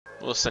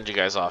We'll send you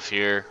guys off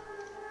here.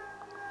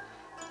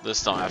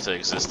 This don't have to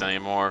exist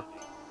anymore.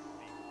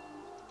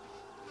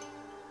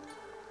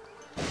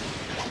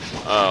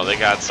 Oh, they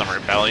got some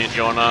rebellion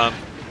going on.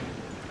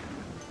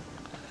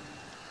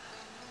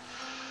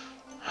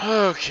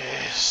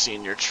 Okay,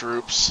 senior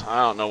troops.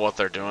 I don't know what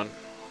they're doing.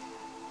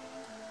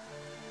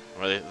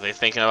 Are they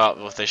thinking about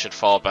if they should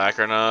fall back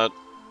or not?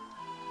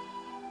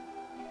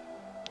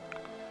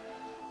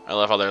 I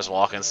love how they're just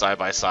walking side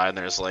by side and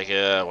they're just like,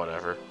 yeah,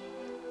 whatever.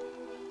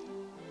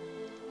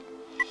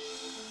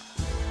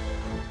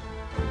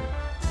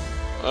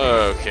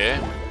 Okay.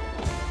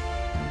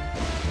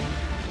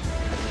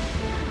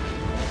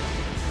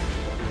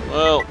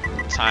 Well,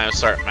 time to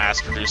start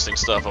mass producing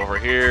stuff over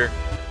here.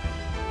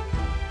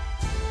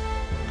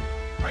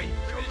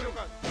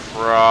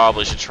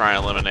 Probably should try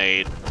and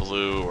eliminate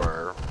Blue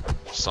or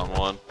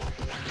someone.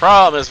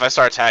 Problem is, if I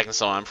start attacking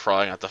someone, I'm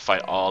probably gonna have to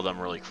fight all of them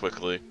really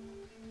quickly.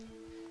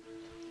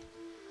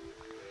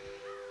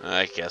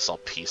 I guess I'll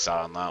peace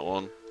out on that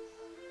one.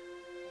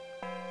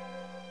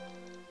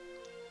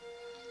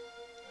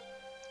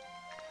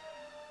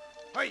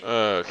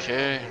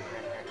 Okay.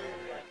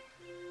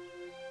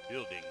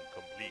 Building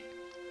complete.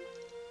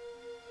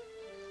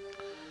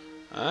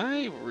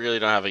 I really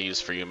don't have a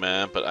use for you,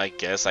 man, but I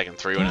guess I can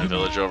throw you in a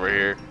village over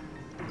here.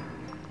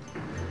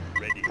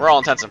 Ready. For all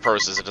intents and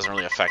purposes, it doesn't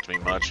really affect me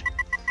much.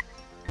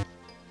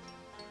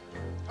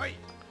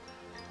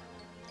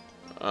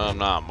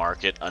 Not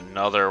market.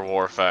 Another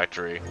war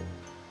factory.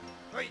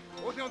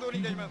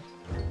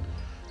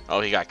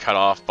 Oh, he got cut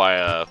off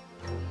by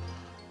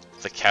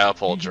the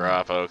catapult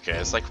drop. Okay,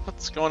 it's like,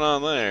 what's going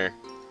on there?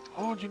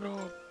 Oh, you know.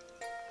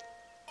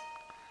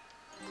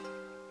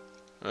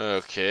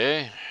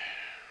 Okay.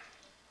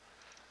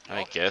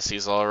 I guess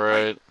he's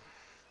alright.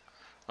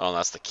 Oh,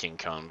 that's the king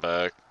coming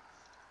back.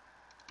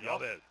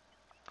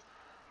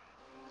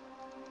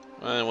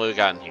 And what we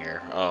got in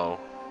here? Oh.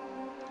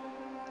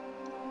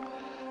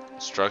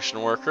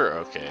 Construction worker?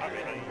 Okay.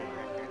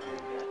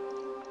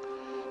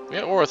 We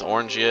got war with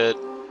Orange yet?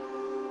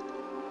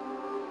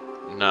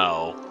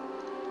 No.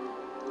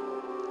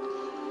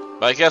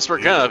 But I guess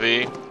we're gonna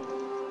be.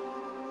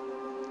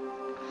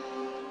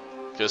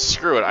 Because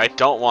screw it, I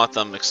don't want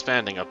them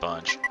expanding a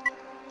bunch.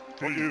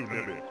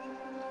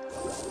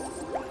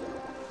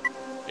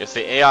 If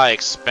the AI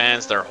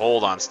expands their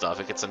hold on stuff,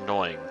 it gets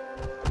annoying.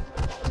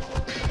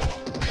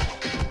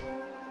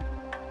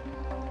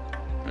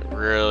 It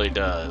really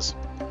does.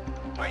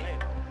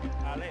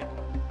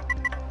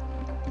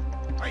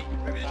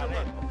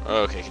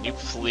 Okay, can you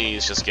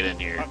please just get in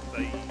here?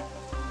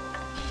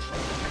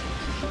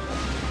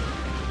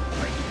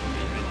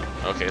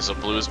 Okay, so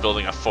Blue's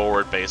building a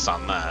forward base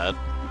on that.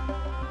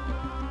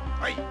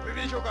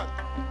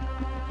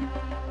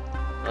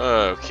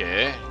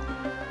 Okay.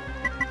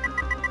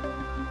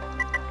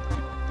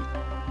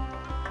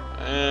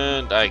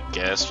 And I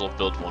guess we'll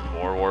build one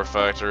more war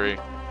factory.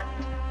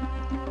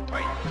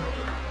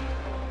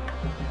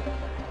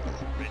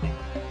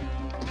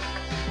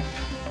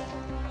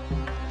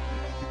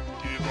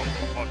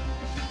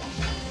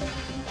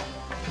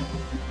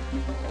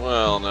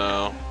 Well,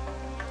 no.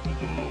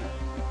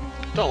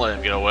 Don't let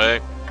him get away.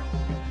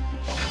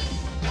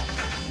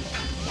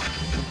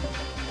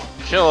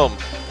 Kill him!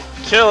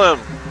 Kill him!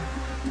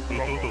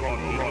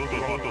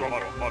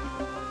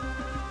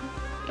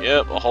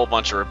 Yep, a whole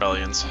bunch of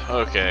rebellions.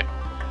 Okay.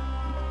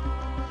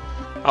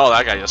 Oh,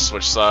 that guy just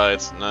switched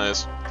sides.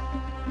 Nice.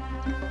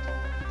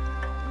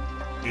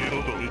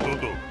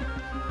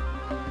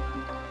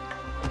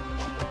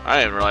 I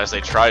didn't realize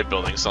they tried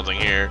building something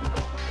here.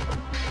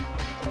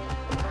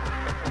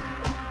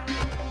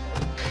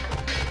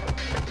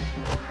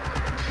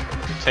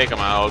 Take him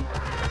out.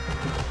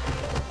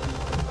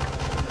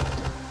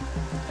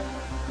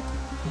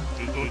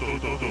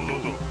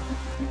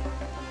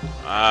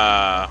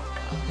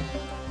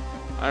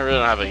 I really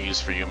don't have a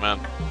use for you, man.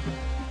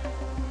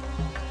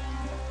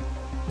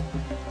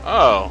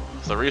 Oh,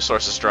 the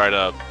resources dried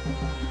up.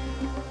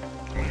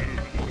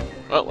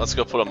 Well, let's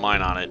go put a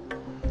mine on it.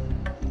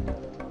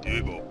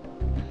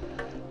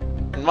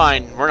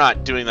 Mine, we're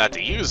not doing that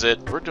to use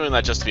it, we're doing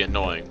that just to be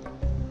annoying.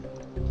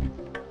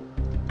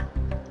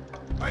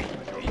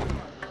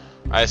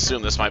 I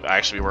assume this might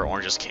actually be where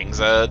Orange's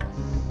King's at.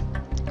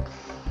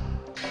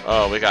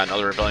 Oh, we got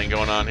another rebellion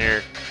going on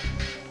here.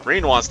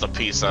 Green wants to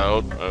peace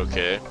out.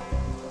 Okay.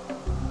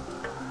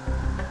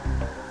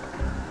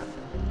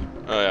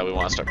 Oh yeah, we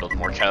want to start building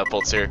more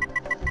catapults here.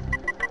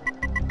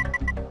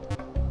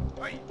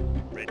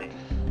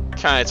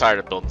 Kinda tired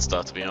of building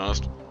stuff, to be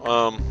honest.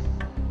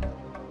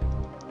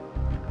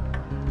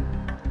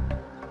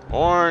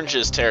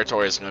 Orange's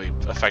territory is going to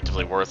be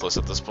effectively worthless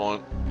at this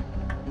point.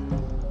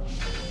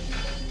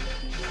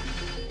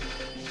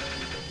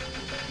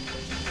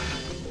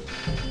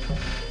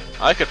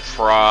 I could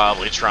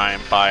probably try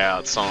and buy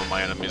out some of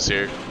my enemies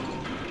here.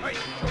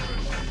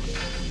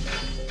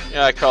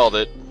 Yeah, I called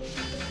it.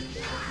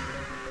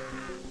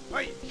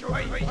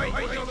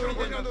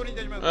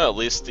 Well, at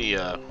least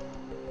the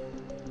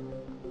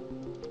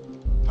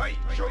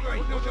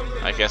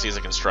I guess he's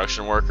a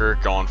construction worker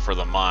going for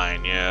the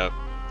mine, yeah.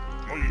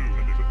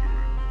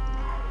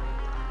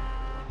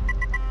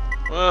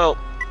 Well,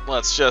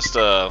 let's just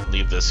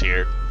leave this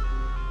here.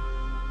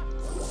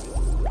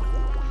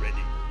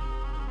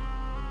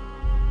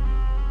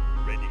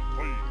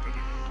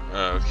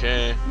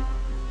 Okay.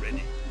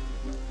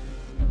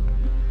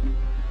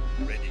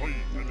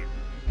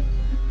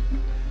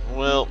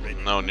 Well,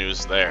 no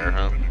news there,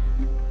 huh?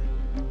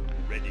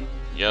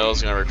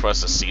 Yellow's gonna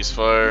request a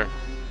ceasefire.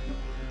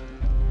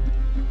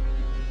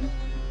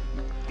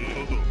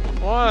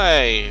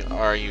 Why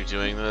are you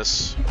doing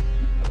this?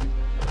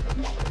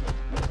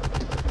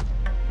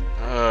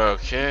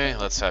 Okay,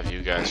 let's have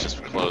you guys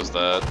just close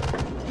that.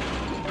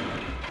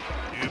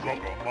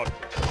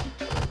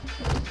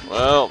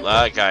 Well,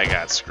 that guy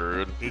got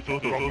screwed.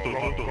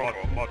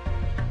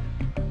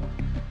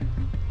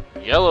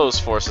 Yellow's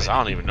forces, I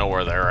don't even know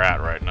where they're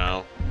at right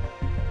now.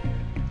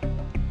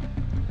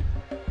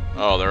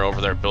 Oh, they're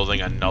over there building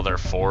another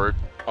fort?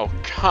 Oh,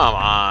 come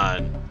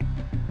on.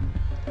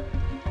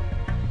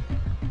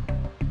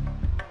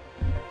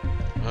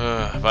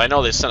 But I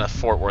know they sent a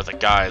fort worth of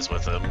guys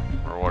with them,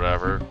 or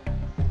whatever.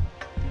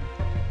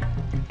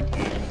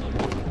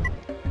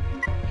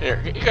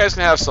 Here, you guys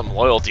can have some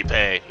loyalty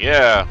pay,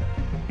 yeah.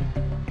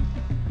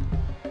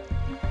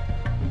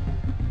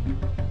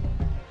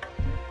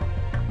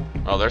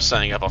 Oh, they're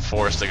sending up a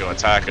force to go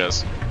attack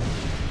us.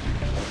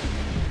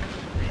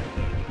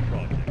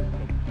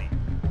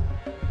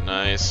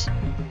 Nice.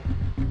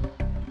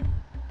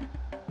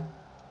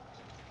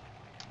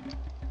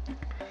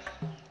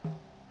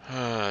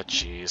 Ah,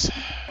 jeez.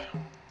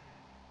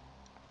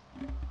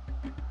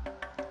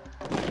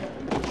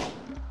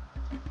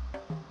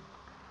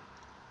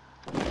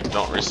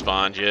 Don't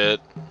respond yet.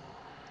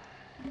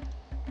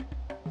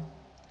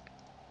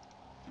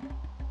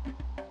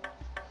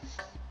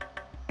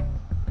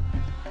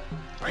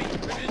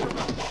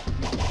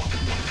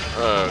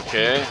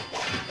 Okay.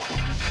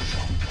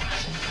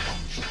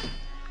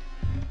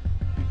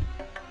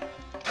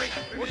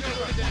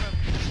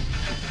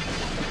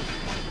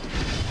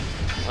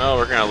 Well,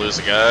 we're gonna lose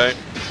a guy.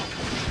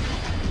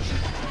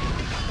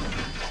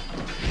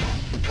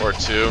 Or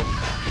two.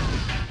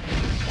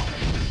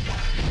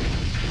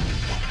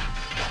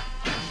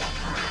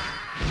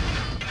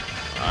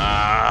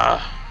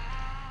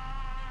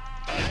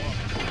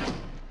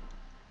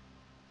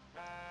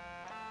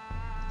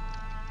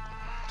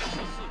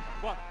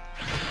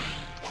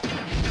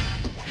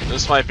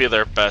 This might be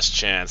their best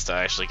chance to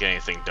actually get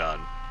anything done.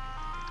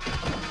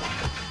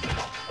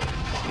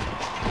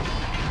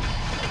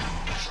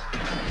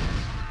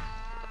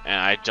 And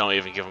I don't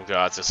even give them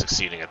odds of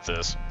succeeding at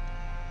this.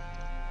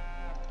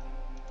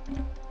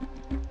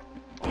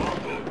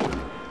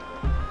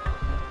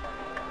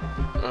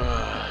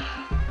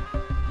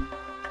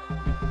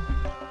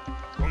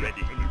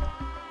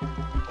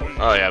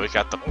 Oh yeah, we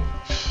got the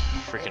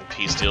freaking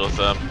peace deal with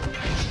them.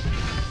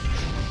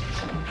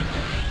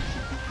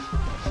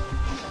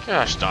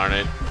 Gosh darn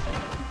it.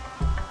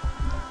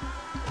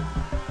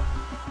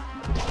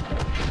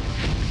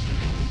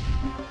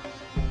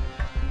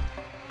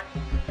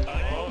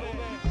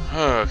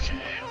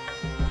 Okay.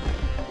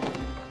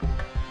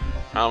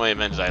 How many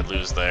men did I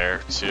lose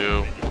there?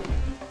 2.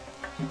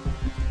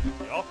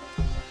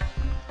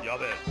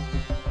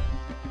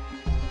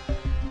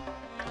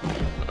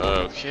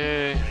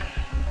 Okay.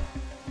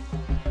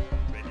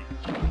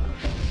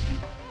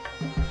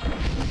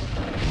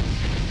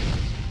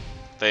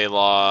 They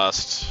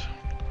lost.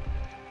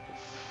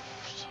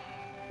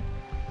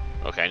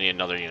 Okay, I need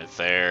another unit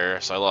there.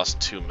 So I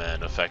lost 2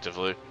 men,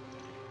 effectively.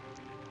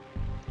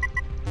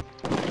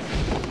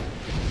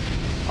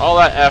 All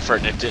that effort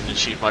and it didn't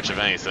achieve much of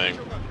anything.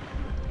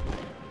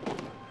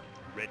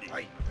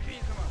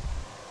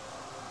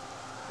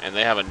 And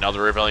they have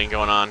another rebellion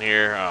going on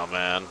here. Oh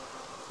man,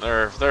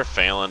 they're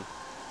failing.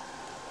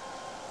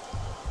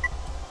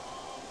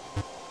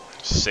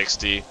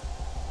 60.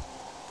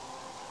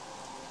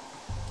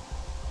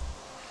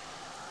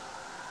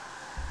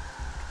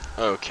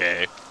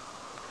 Okay.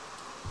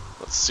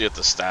 Let's see what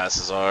the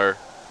statuses are.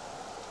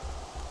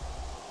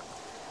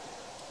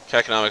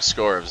 Economic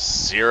score of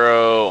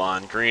 0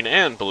 on green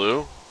and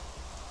blue.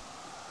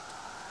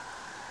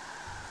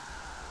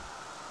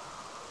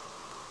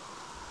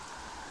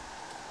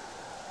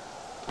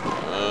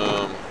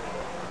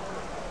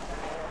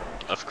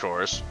 Of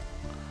course.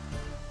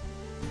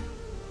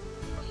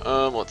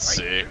 Let's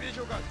see.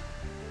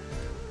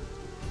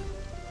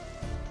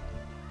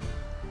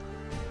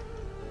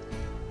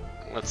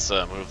 Let's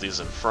move these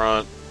in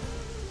front.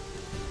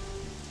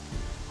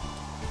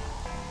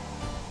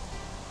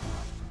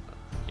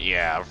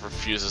 Yeah,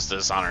 refuses to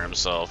dishonor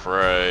himself,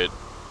 right.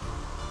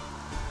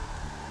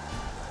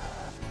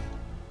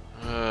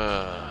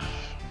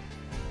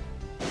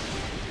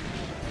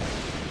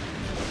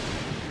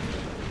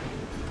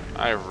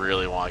 I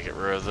really want to get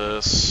rid of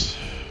this.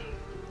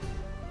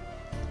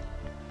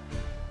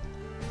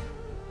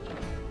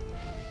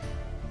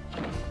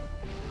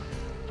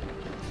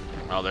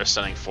 Oh, they're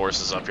sending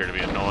forces up here to be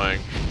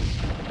annoying.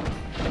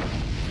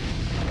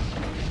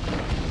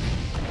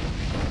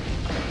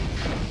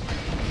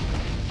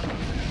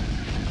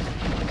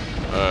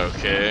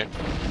 Okay.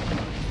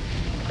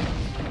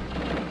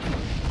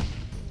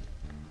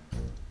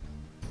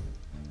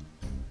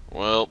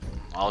 Well,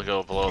 I'll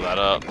go blow that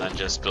up and then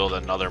just build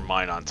another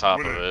mine on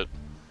top of it.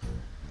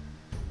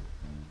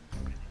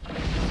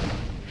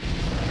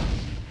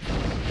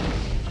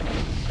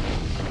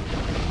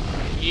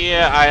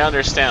 Yeah, I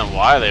understand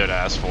why they would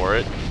ask for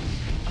it.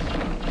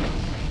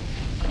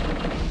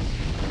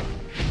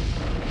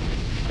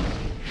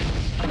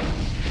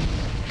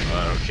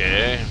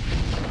 Okay.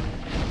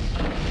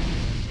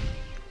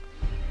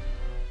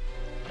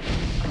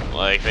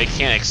 Like, they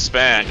can't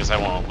expand because I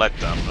won't let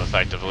them,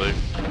 effectively.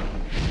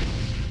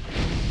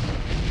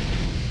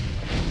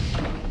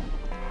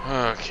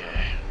 Okay.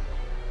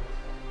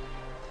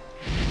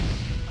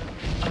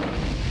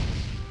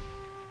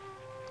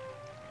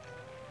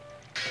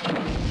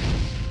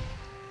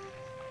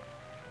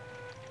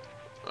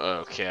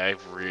 Okay, I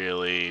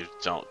really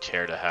don't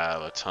care to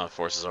have a ton of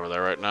forces over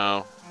there right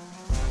now.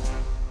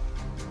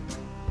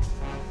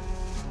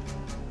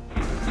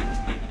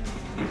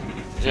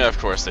 Yeah, of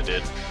course they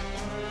did.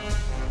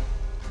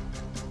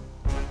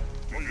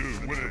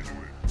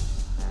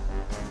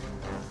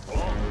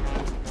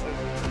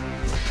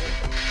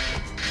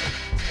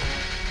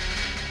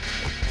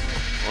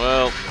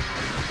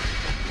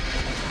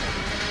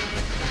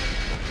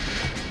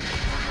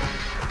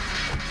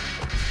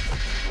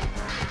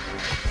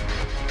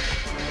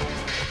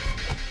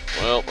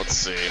 Well, let's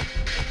see.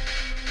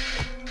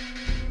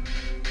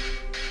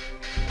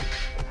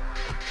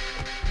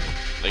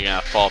 They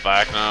gonna fall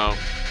back now?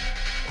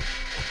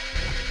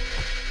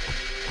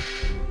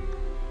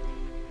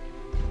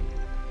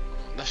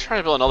 Let's try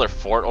to build another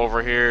fort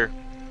over here.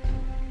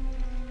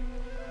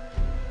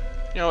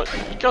 You know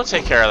what? Go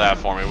take care of that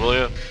for me, will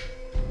you?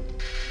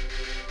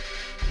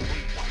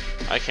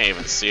 I can't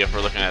even see if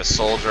we're looking at a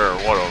soldier or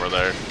what over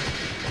there.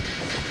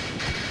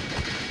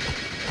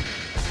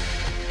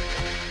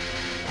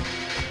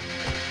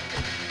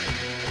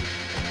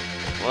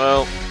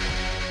 Well.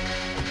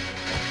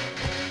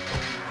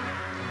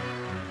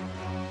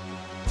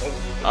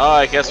 Oh,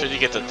 I guess we did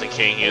get the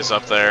king. He is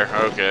up there.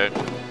 Okay.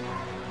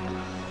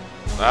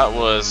 That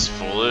was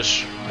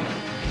foolish.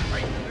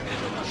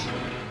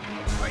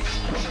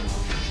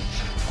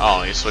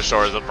 Oh, you switched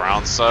over to the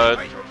brown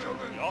side?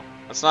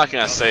 That's not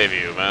gonna save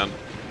you, man.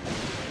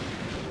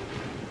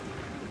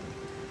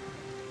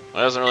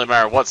 Well, it doesn't really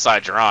matter what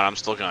side you're on, I'm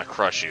still gonna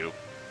crush you.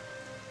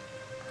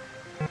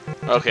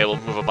 Okay,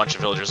 we'll move a bunch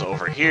of villagers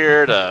over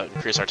here to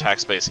increase our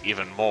tax base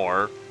even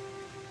more.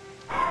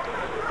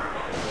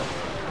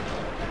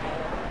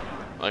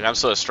 Like, I'm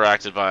so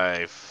distracted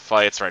by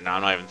fights right now,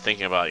 I'm not even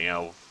thinking about, you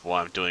know,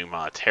 what I'm doing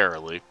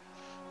monetarily.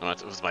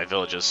 With my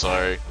villages,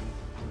 sorry.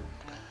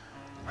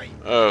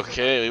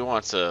 Okay, we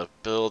want to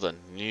build a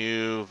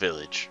new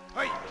village.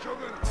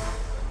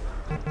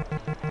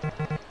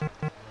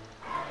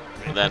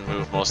 And then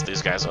move most of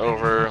these guys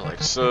over,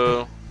 like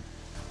so.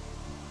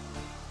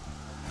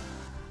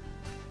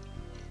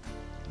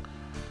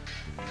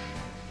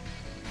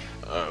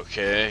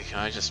 Okay, can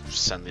I just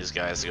send these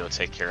guys to go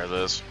take care of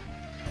this?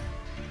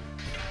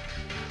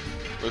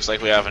 Looks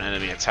like we have an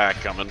enemy attack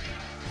coming.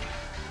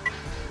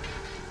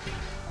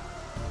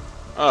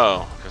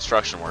 Oh,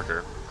 construction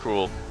worker.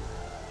 Cool.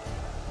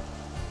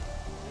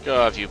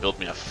 Go have you build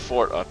me a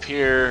fort up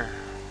here.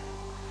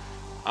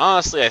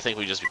 Honestly, I think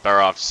we'd just be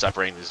better off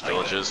separating these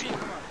villages.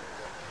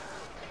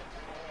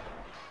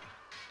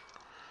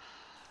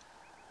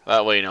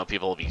 That way, you know,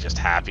 people will be just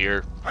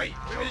happier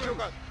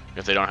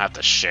if they don't have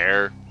to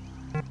share.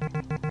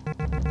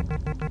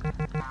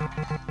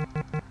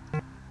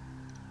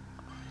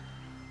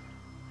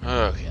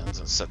 Okay,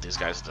 let's set these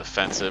guys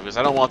defensive, because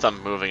I don't want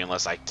them moving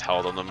unless I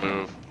tell them to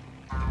move.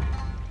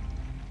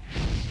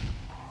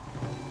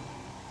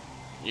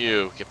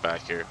 You, get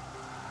back here.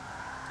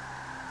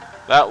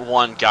 That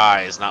one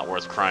guy is not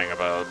worth crying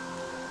about.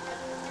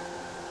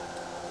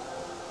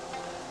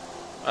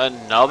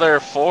 Another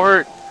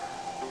fort?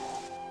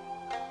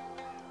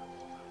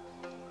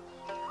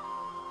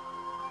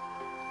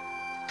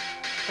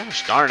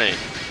 Gosh darn it.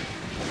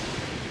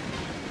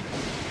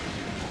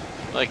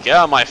 Like, get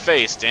out of my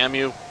face, damn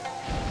you.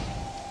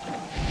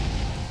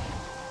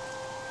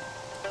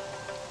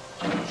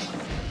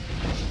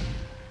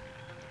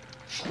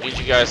 I need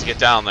you guys to get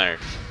down there.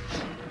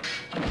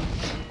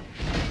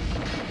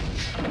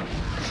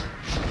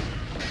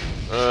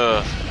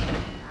 Ugh.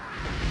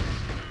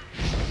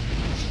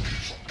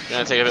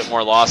 Gonna take a bit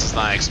more losses than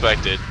I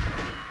expected.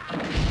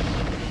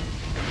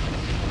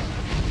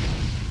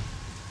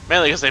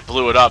 Mainly because they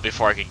blew it up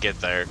before I could get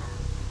there.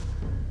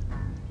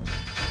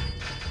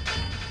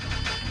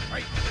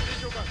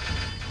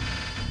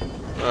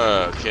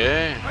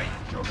 Okay.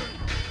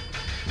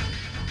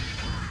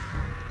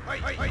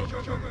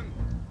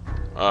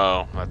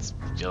 Oh, that's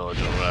yellow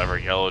doing whatever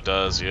yellow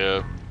does,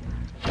 yeah.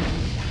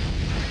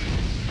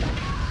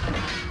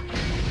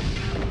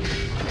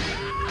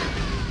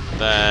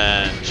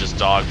 Then just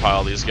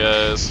dogpile these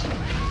guys.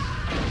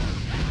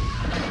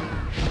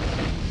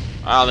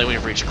 I don't think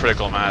we've reached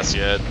critical mass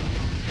yet.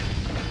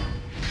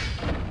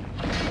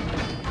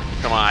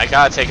 Come on, I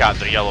gotta take out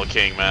the Yellow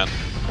King, man.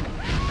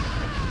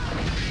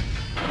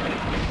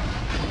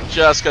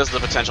 Just because of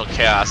the potential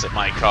chaos it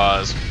might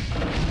cause.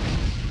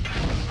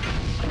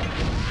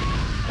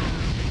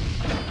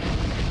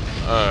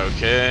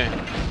 Okay.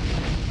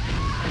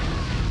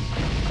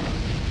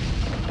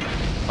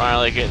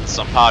 Finally getting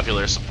some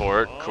popular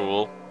support.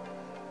 Cool.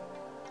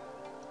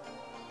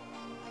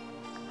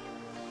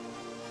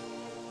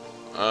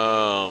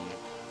 I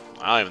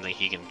don't even think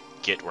he can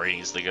get where he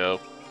needs to go.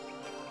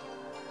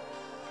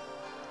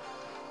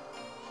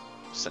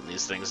 Setting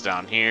these things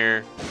down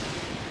here.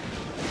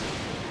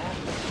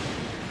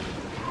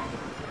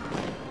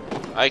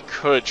 I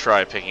could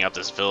try picking up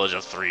this village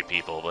of 3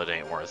 people, but it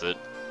ain't worth it.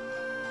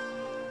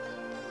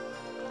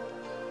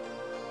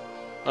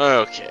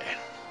 Okay.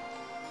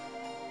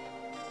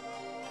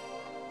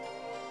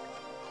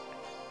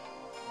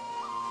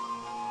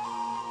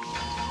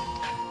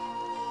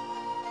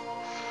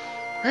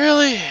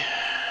 Really?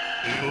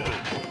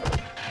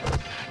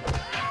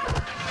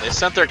 They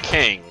sent their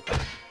king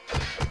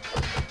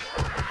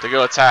to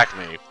go attack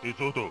me.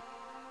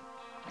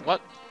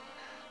 What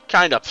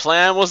kind of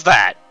plan was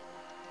that?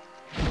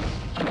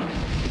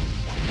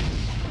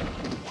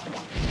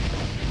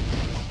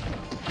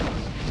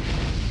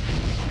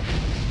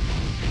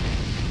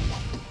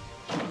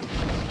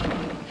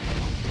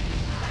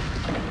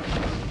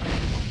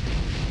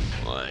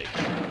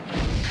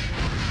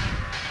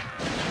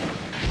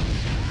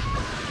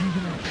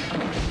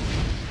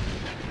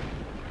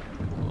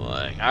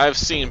 I've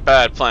seen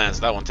bad plans.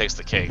 That one takes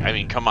the cake. I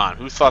mean, come on.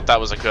 Who thought that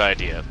was a good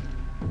idea?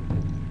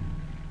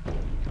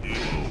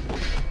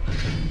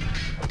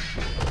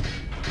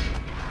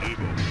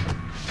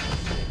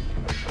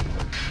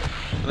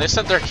 And they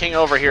sent their king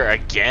over here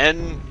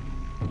again?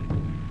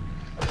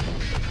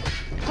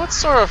 What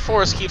sort of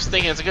force keeps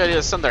thinking it's a good idea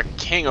to send their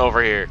king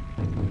over here?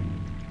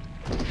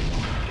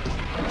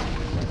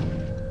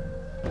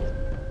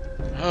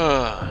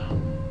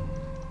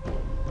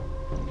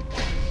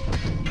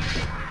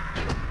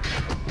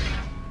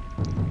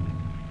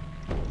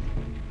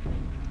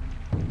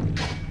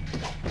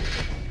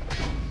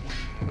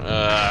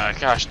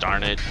 Gosh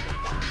darn it.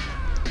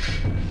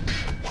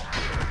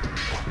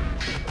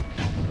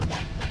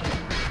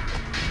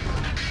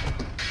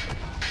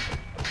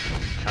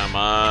 Come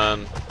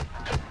on.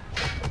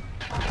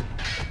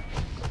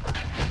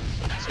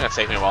 It's gonna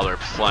take me a while to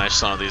replenish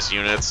some of these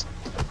units.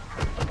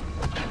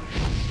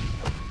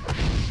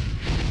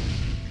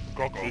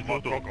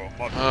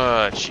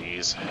 Oh,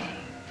 jeez.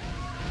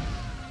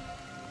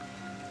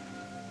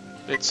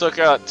 They took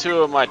out 2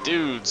 of my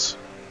dudes.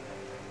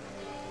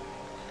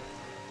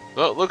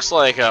 Well, it looks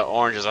like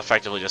Orange is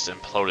effectively just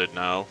imploded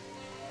now.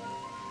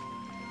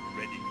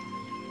 Ready.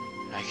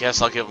 I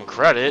guess I'll give them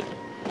credit.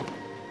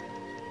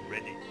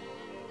 Ready.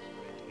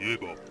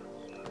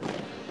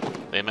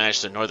 They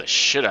managed to annoy the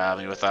shit out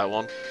of me with that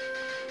one.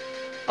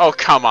 Oh,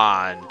 come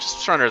on. Just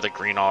surrender the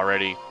green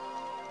already.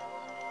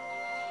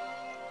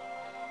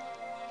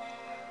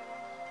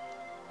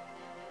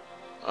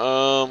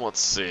 Let's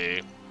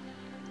see.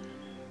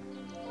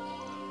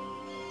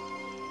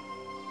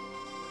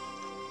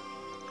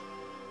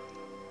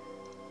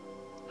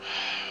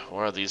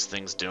 What are these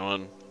things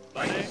doing?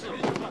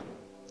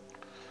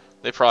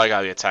 They probably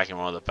gotta be attacking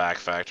one of the back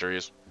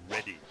factories.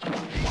 Ready.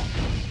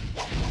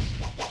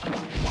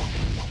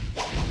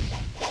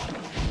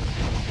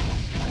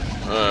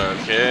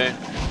 Okay.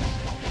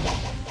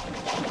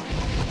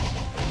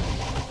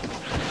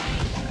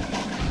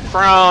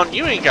 Brown,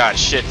 you ain't got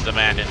shit to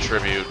demand in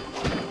tribute.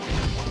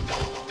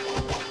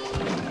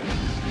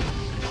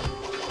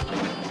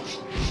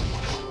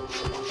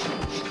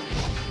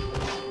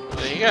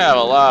 You have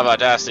a lot of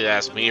audacity to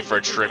ask me for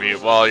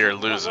tribute while you're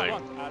losing.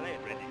 Like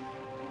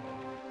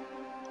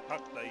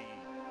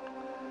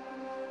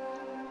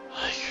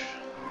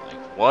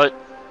what?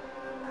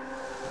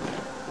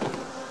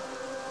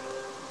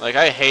 Like,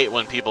 I hate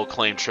when people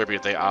claim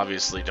tribute they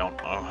obviously don't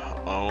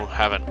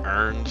haven't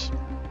earned.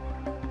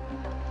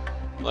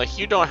 Like,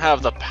 you don't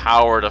have the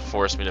power to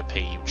force me to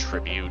pay you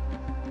tribute.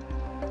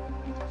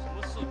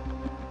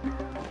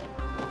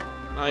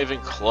 Not even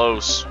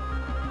close.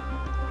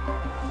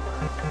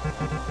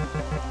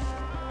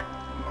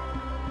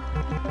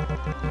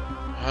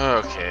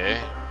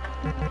 Okay.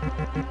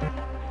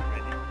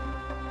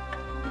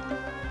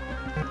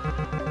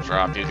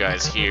 Drop you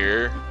guys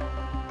here.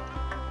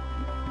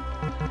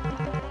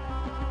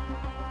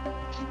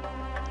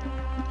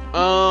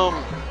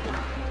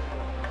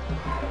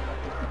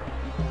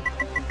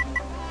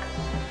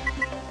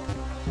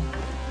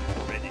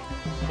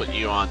 Put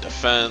you on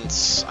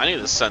defense. I need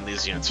to send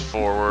these units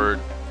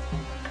forward.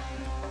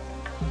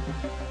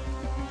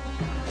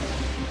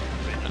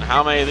 And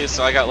how many of these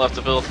do I got left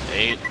to build?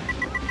 8?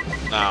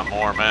 Nah,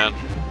 more, man.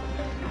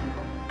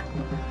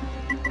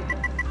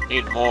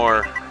 Need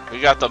more. We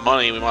got the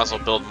money, we might as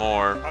well build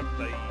more.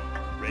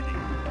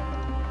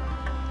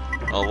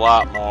 A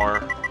lot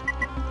more.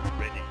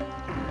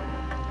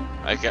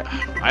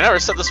 I never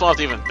set this one up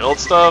to even build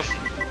stuff.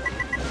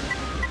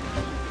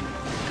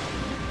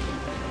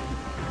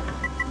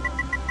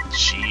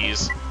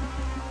 Jeez.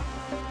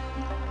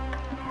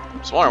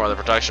 was wondering why the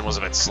protection was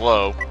a bit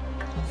slow.